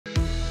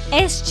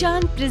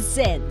S-Chan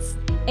presents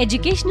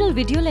educational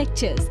video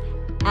lectures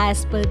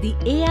as per the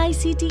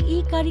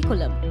AICTE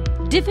curriculum.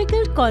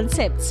 Difficult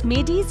concepts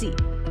made easy.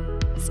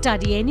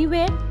 Study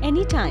anywhere,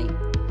 anytime.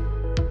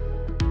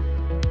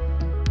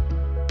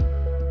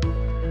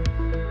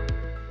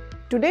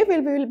 Today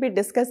we will be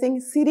discussing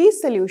series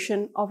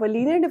solution of a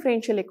linear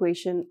differential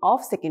equation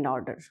of second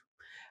order.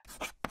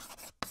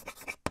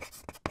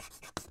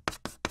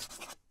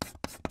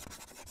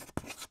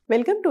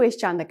 Welcome to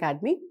S-Chan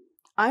Academy.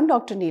 I am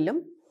Dr.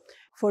 Neelam.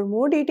 For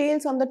more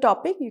details on the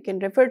topic, you can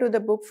refer to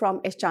the book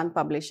from S-Chan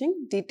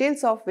Publishing,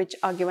 details of which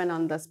are given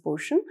on this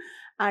portion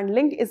and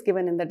link is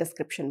given in the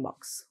description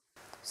box.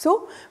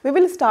 So, we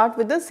will start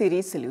with the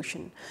series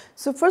solution.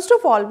 So, first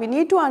of all, we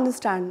need to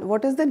understand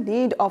what is the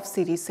need of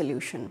series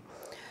solution.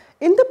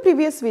 In the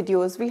previous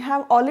videos, we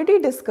have already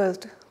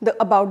discussed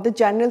about the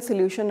general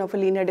solution of a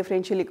linear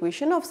differential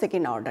equation of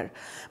second order.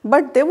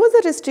 But there was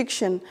a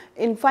restriction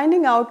in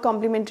finding out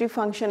complementary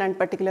function and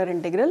particular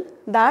integral,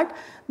 that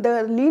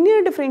the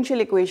linear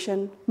differential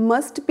equation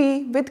must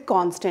be with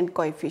constant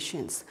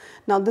coefficients.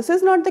 Now, this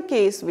is not the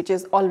case which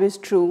is always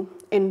true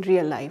in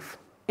real life.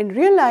 In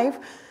real life,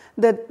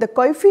 the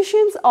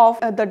coefficients of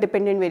the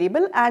dependent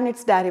variable and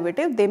its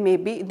derivative, they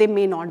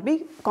may not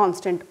be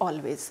constant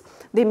always.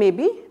 They may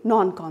be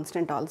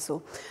non-constant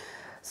also.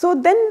 So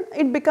then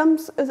it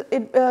becomes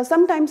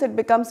sometimes it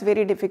becomes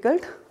very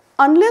difficult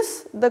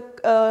unless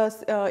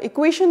the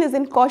equation is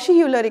in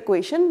Cauchy-Euler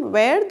equation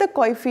where the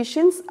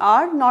coefficients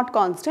are not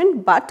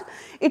constant, but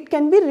it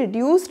can be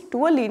reduced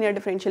to a linear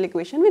differential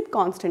equation with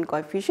constant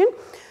coefficient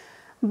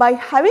by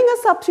having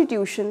a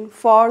substitution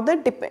for the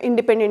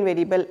independent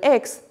variable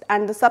x,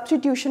 and the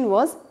substitution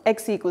was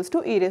x equals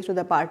to e raised to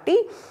the power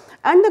t,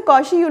 and the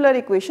Cauchy-Euler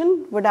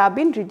equation would have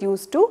been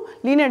reduced to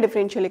linear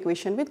differential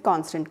equation with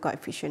constant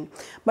coefficient.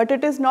 But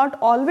it is not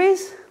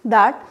always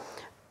that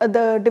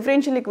the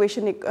differential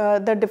equation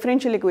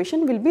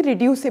will be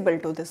reducible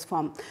to this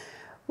form.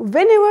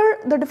 Whenever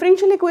the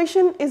differential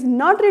equation is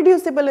not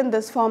reducible in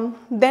this form,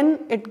 then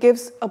it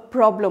gives a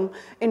problem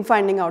in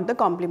finding out the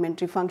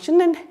complementary function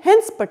and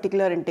hence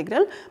particular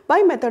integral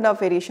by method of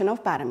variation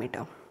of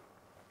parameter.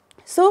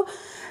 So,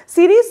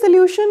 series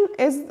solution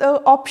is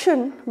the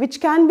option which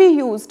can be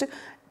used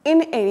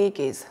in any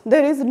case.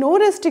 There is no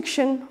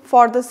restriction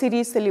for the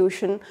series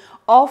solution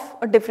of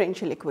a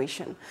differential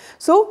equation.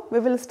 So, we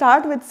will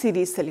start with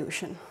series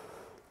solution.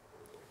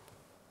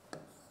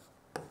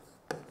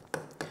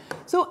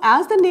 So,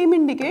 as the name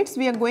indicates,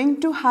 we are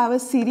going to have a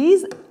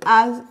series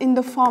as in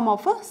the form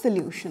of a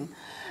solution.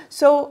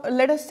 So,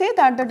 let us say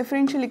that the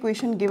differential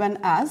equation given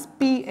as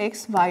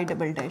pxy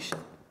double dash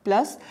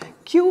plus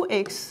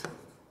qxy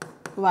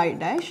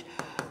dash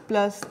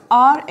plus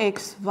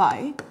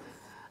rxy,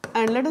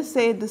 and let us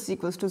say this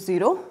equals to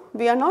 0.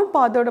 We are not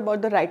bothered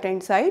about the right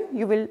hand side.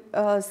 You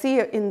will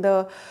see in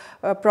the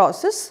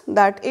process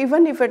that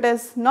even if it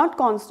is not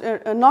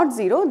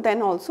 0,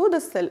 then also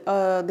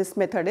this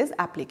method is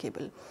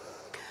applicable.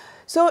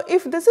 So,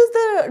 if this is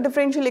the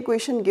differential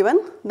equation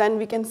given, then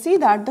we can see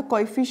that the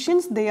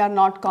coefficients, they are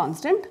not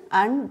constant,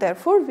 and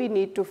therefore, we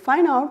need to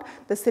find out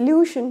the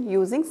solution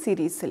using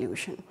series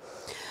solution.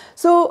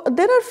 So,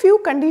 there are few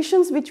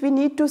conditions which we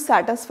need to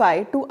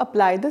satisfy to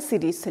apply the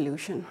series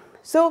solution.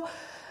 So,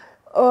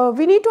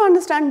 we need to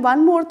understand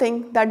one more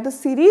thing, that the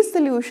series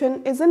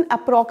solution is an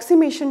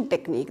approximation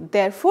technique.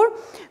 Therefore,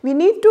 we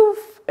need to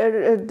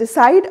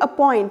decide a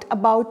point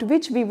about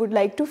which we would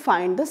like to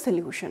find the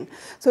solution.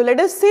 So,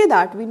 let us say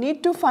that we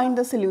need to find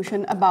the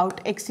solution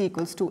about x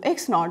equals to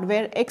x naught,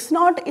 where x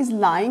naught is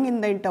lying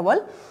in the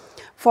interval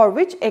for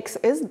which x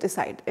is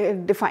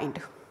defined.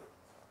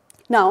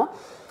 Now,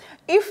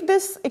 if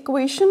this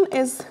equation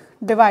is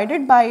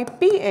divided by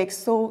px,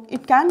 so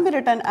it can be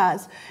written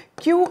as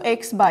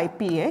qx by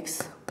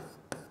px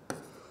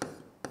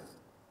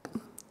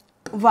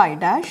y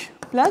dash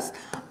plus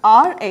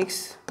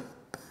rx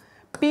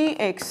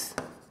px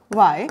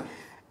y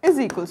is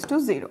equals to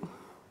 0.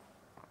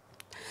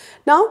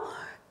 Now,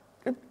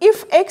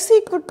 if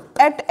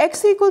at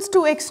x equals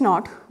to x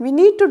naught, we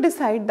need to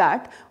decide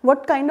that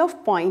what kind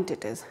of point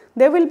it is.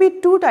 There will be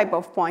two type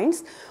of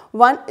points.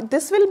 One,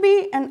 this will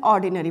be an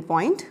ordinary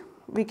point.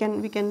 We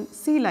can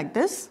see like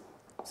this.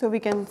 So, we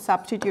can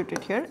substitute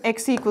it here,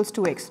 x equals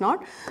to x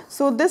naught.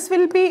 So, this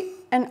will be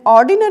an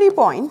ordinary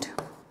point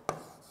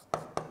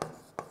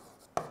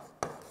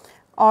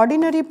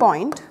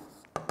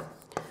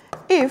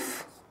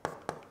if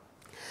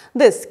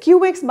this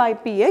qx by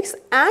px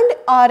and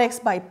rx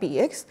by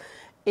px,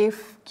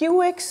 if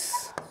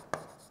qx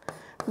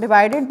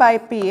divided by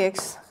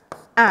px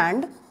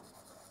and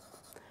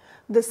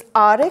this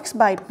rx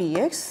by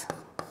px,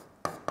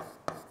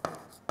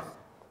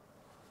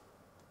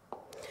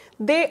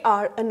 they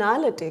are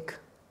analytic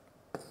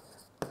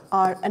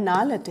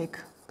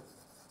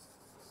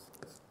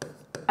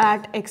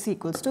at x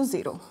equals to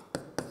 0.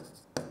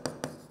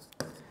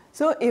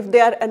 So, if they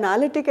are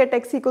analytic at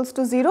x equals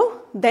to 0,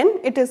 then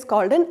it is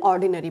called an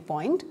ordinary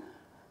point.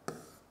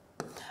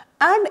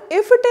 And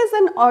if it is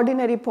an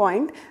ordinary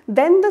point,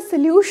 then the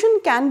solution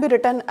can be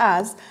written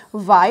as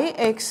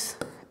yx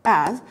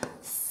as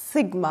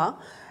sigma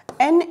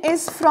n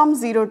is from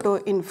 0 to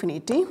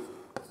infinity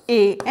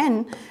a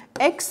n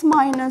x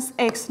minus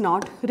x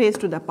naught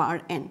raised to the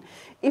power n.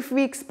 If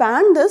we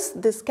expand this,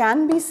 this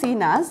can be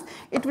seen as,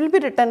 it will be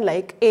written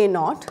like a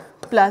naught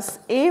plus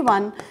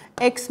a1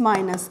 x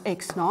minus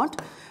x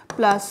naught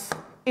plus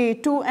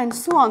a2 and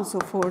so on so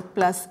forth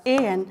plus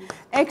an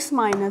x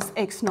minus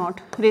x naught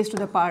raised to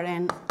the power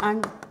n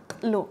and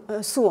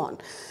so on.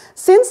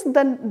 Since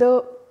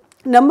the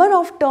number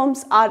of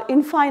terms are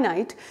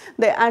infinite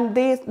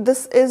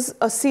this is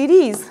a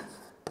series,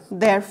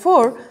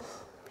 therefore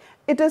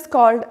it is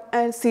called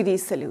a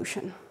series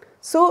solution.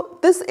 So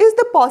this is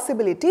the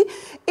possibility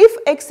if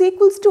x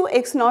equals to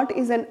x naught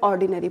is an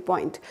ordinary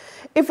point.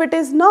 If it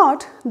is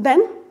not,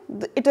 then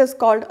it is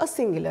called a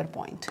singular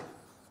point.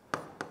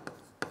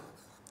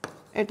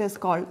 It is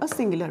called a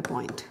singular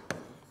point.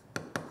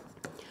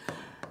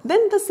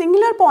 Then the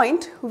singular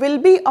point will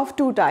be of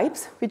two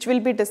types, which will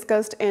be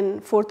discussed in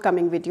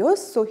forthcoming videos.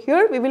 So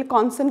here we will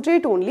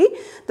concentrate only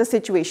the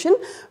situation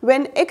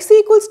when x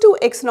equals to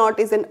x naught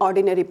is an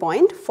ordinary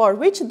point for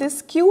which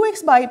this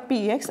qx by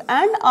px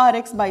and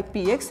rx by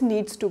px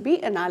needs to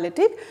be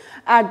analytic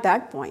at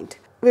that point.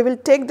 We will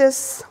take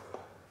this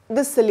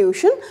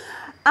solution,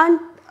 and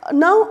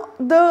now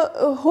the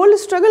whole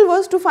struggle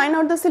was to find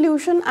out the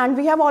solution, and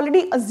we have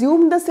already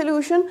assumed the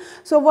solution.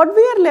 So what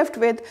we are left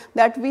with,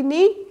 that we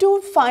need to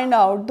find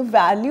out the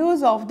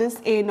values of this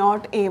a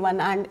naught,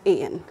 a1 and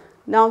an.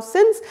 Now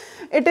since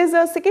it is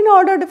a second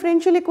order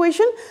differential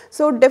equation,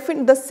 so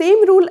the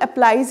same rule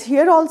applies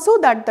here also,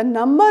 that the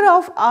number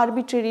of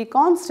arbitrary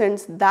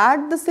constants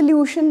that the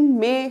solution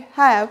may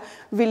have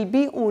will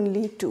be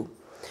only 2.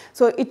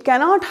 So it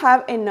cannot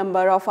have a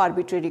number of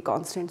arbitrary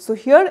constants. So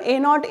here a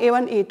naught,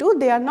 a1, a2,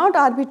 they are not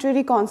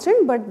arbitrary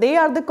constant, but they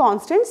are the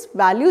constants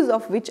values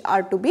of which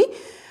are to be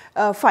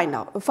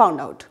found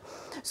out.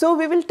 So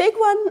we will take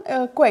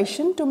one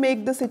question to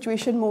make the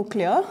situation more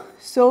clear.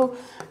 So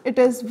it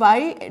is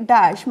y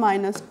dash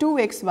minus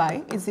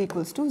 2xy is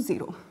equals to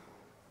 0.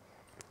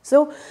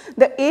 So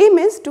the aim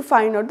is to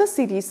find out the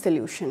series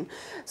solution.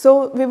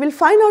 So we will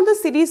find out the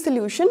series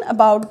solution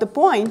about the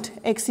point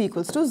x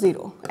equals to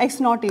 0, x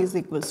naught is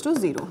equals to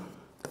 0,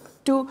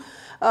 to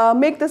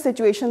make the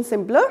situation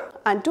simpler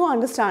and to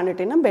understand it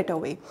in a better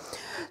way.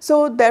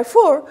 So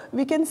therefore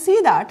we can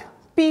see that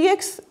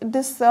px,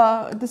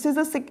 this is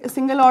a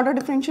single order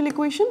differential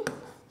equation.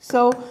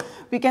 So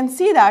we can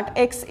see that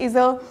x is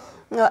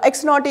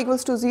x naught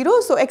equals to 0.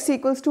 So x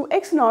equals to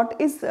x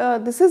naught is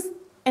this is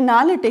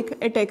analytic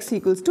at x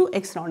equals to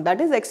x naught,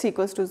 that is x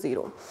equals to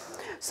 0.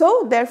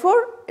 So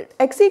therefore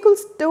x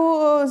equals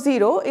to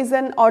 0 is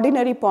an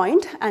ordinary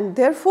point, and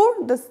therefore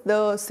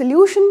the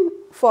solution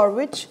for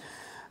which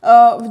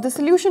the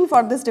solution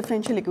for this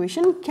differential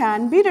equation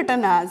can be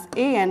written as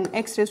an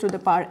x raised to the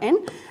power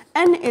n,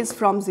 n is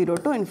from 0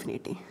 to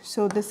infinity.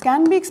 So this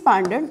can be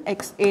expanded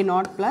x a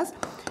naught plus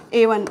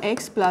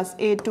a1x plus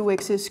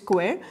a2x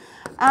square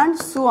and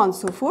so on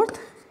so forth,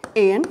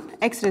 an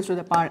x raised to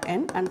the power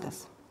n and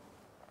this.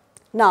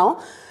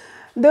 Now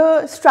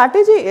the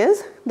strategy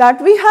is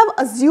that we have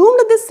assumed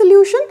this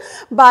solution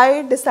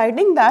by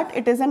deciding that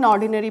it is an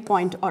ordinary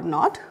point or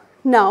not.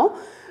 Now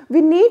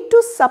we need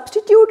to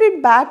substitute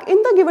it back in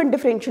the given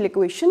differential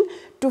equation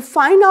to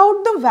find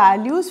out the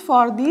values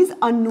for these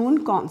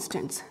unknown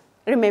constants.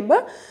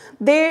 Remember,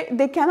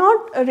 they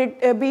cannot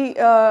be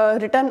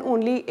written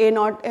only a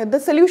naught, the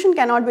solution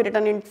cannot be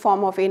written in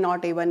form of a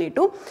naught, a1,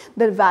 a2,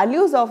 the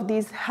values of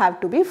these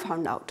have to be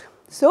found out.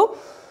 So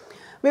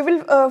we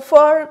will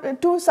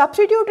to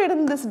substitute it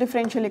in this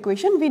differential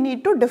equation, we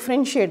need to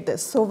differentiate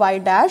this. So y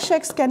dash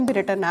x can be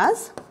written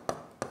as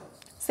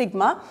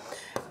sigma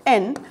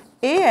n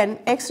an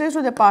x raised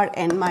to the power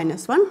n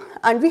minus 1,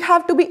 and we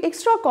have to be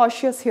extra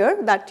cautious here,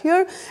 that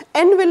here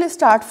n will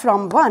start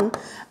from 1,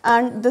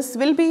 and this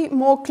will be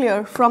more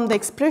clear from the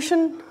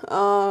expression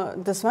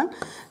this one.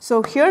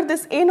 So here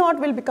this a naught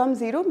will become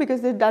 0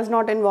 because it does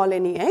not involve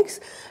any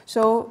x.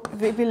 So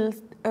we will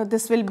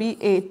this will be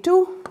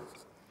a2,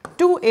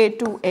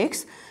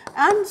 2a2x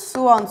and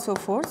so on so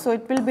forth. So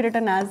it will be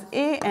written as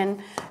a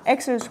n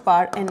x raised to the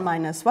power n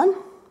minus 1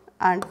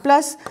 and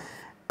plus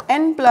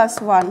n plus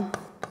 1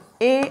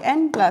 a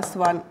n plus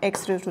 1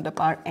 x raised to the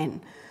power n.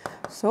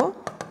 So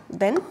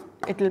then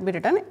it will be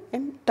written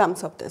in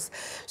terms of this.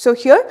 So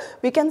here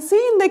we can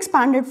see in the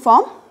expanded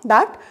form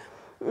that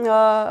we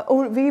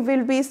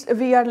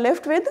are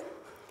left with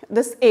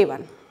this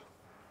a1.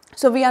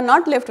 So we are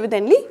not left with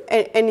only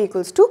n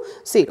equals to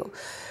 0.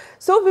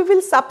 So we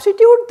will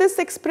substitute this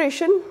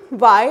expression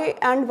y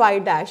and y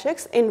dash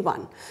x in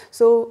 1.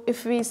 So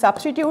if we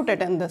substitute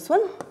it in this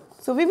one,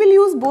 so we will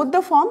use both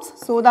the forms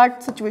so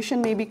that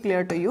situation may be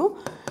clear to you.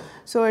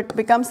 So it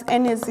becomes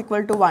n is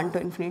equal to 1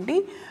 to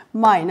infinity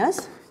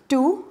minus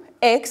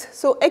 2x.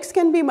 So x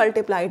can be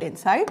multiplied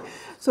inside.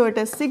 So it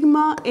is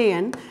sigma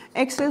an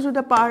x raised to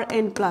the power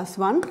n plus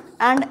 1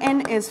 and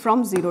n is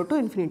from 0 to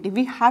infinity.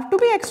 We have to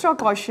be extra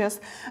cautious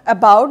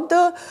about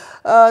the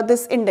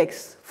this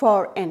index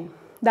for n,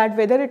 that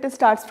whether it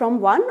starts from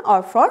 1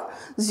 or for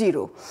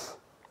 0.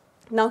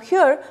 Now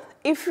here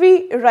if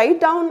we write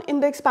down in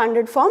the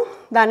expanded form,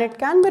 then it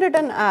can be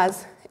written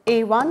as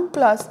a1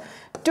 plus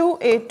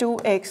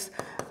 2a2x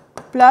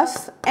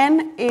plus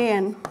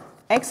nan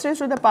x raised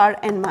to the power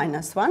n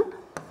minus 1,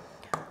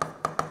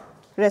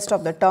 rest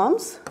of the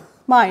terms,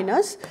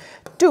 minus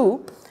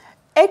 2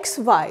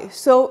 xy.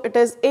 So, it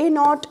is a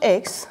naught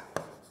x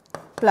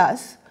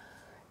plus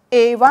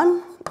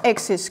a1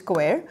 x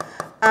square,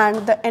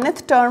 and the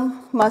nth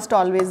term must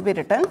always be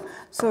written.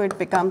 So, it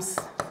becomes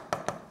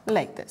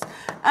like this,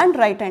 and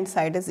right hand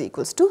side is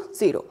equals to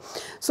 0.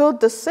 So,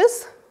 this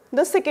is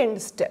the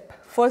second step.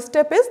 First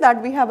step is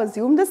that we have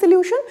assumed the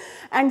solution,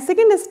 and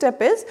second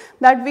step is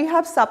that we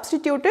have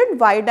substituted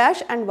y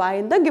dash and y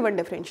in the given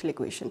differential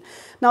equation.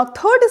 Now,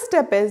 third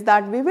step is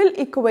that we will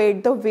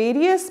equate the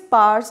various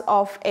powers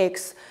of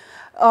x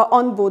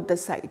on both the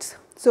sides.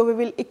 So, we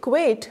will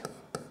equate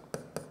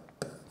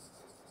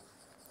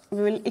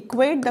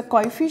the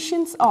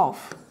coefficients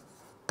of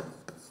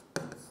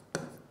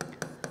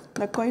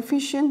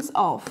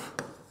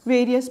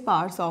various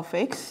powers of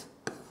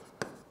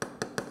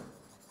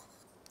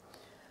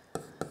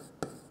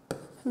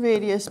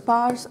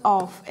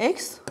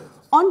x,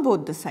 on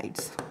both the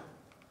sides.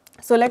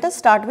 So, let us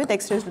start with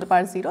x raised to the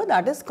power 0,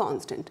 that is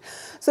constant.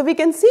 So, we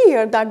can see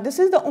here that this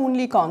is the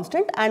only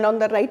constant, and on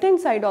the right hand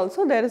side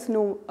also there is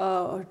no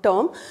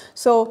term.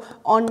 So,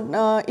 on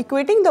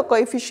equating the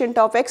coefficient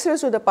of x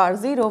raised to the power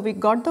 0, we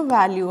got the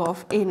value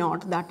of a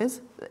naught, that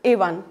is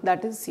a1,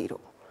 that is 0.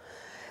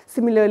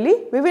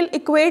 Similarly, we will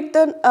equate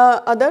the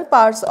other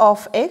powers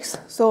of x.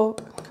 So,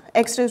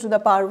 x raised to the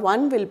power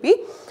 1 will be,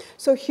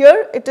 so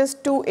here it is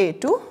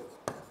 2a2,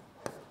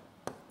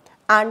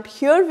 and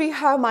here we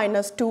have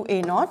minus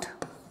 2a naught,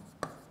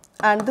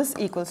 and this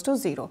equals to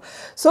 0.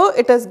 So,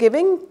 it is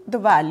giving the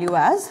value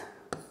as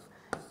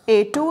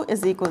a2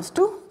 is equals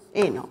to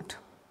a naught,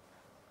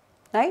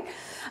 right.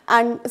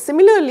 And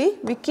similarly,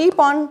 we keep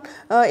on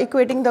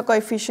equating the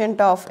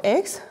coefficient of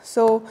x.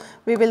 So,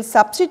 we will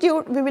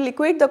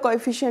equate the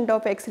coefficient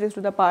of x raised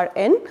to the power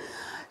n.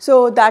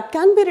 So, that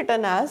can be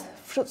written as,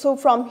 so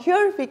from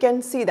here we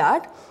can see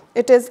that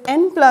it is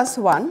n plus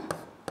 1,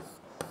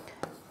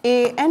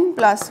 a n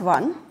plus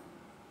 1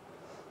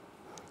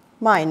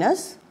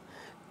 minus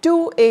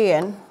 2 a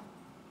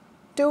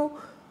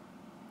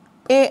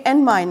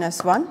n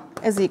minus 1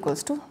 is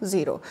equals to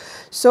 0.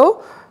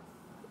 So,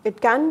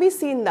 it can be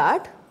seen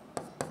that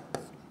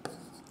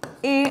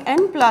a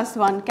n plus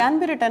 1 can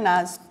be written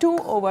as 2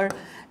 over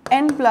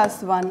n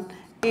plus 1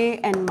 a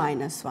n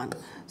minus 1.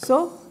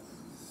 So,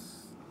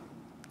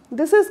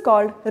 this is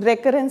called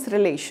recurrence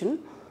relation.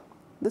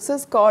 This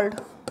is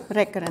called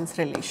recurrence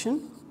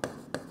relation,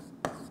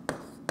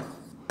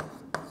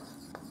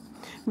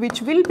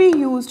 which will be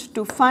used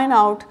to find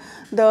out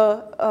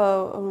the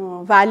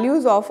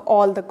values of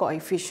all the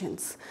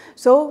coefficients.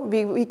 So,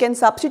 we can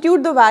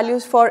substitute the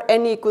values for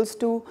n equals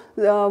to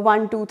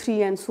 1, 2,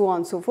 3 and so on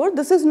and so forth.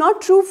 This is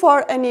not true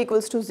for n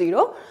equals to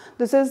 0.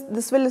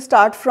 This will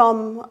start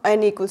from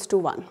n equals to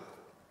 1.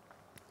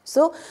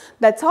 So,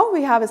 that is how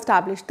we have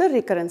established the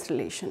recurrence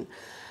relation.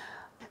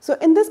 So,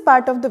 in this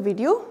part of the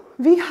video,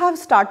 we have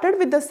started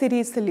with the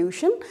series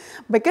solution.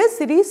 Because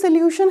series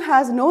solution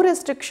has no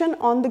restriction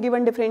on the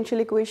given differential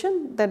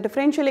equation. The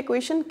differential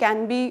equation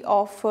can be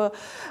of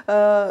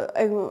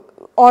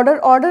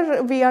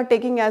order we are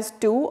taking as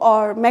 2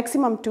 or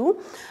maximum 2,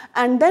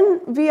 and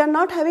then we are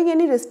not having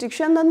any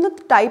restriction on the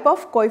type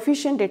of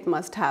coefficient it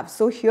must have.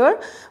 So,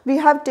 here we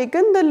have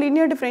taken the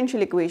linear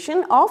differential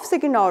equation of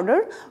second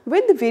order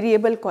with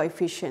variable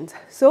coefficients.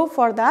 So,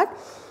 for that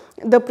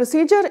the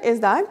procedure is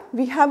that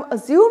we have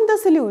assumed the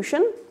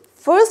solution.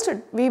 First,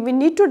 we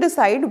need to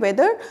decide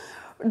whether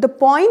the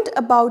point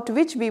about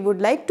which we would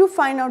like to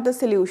find out the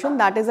solution,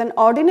 that is an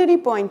ordinary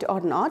point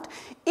or not.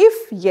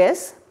 If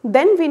yes,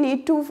 then we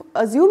need to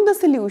assume the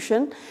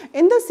solution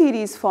in the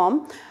series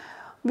form.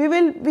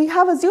 We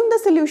have assumed the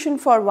solution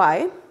for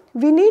y.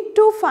 We need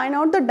to find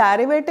out the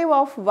derivative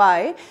of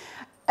y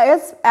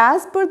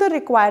as per the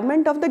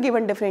requirement of the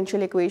given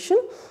differential equation,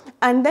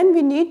 and then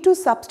we need to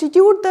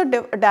substitute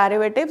the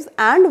derivatives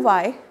and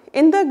y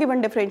in the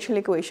given differential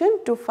equation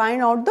to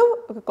find out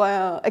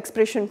the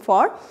expression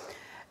for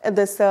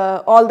this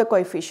all the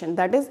coefficient,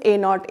 that is a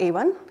naught,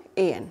 a1,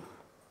 an.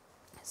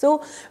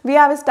 So, we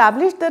have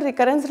established the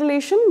recurrence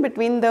relation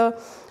between the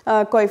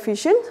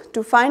coefficients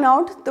to find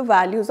out the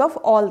values of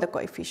all the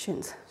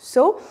coefficients.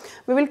 So,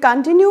 we will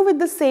continue with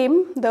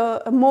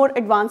the more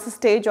advanced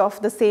stage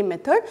of the same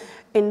method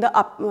in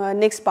the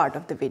next part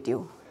of the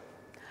video.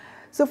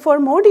 So, for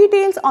more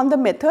details on the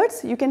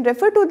methods, you can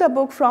refer to the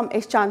book from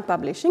S. Chand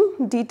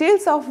Publishing,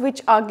 details of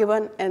which are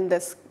given in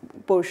this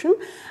portion,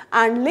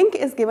 and link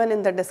is given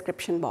in the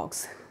description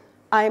box.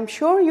 I am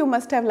sure you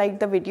must have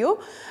liked the video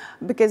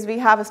because we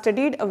have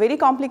studied a very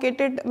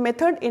complicated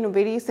method in a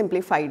very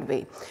simplified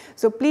way.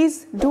 So,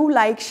 please do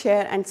like,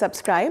 share and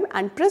subscribe,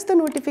 and press the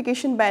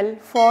notification bell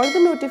for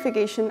the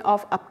notification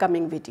of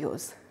upcoming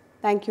videos.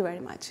 Thank you very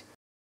much.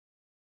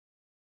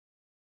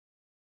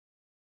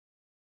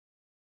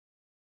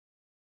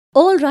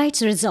 All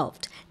rights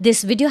reserved.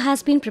 This video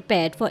has been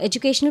prepared for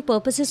educational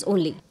purposes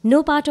only.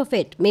 No part of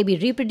it may be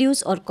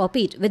reproduced or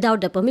copied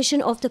without the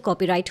permission of the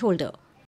copyright holder.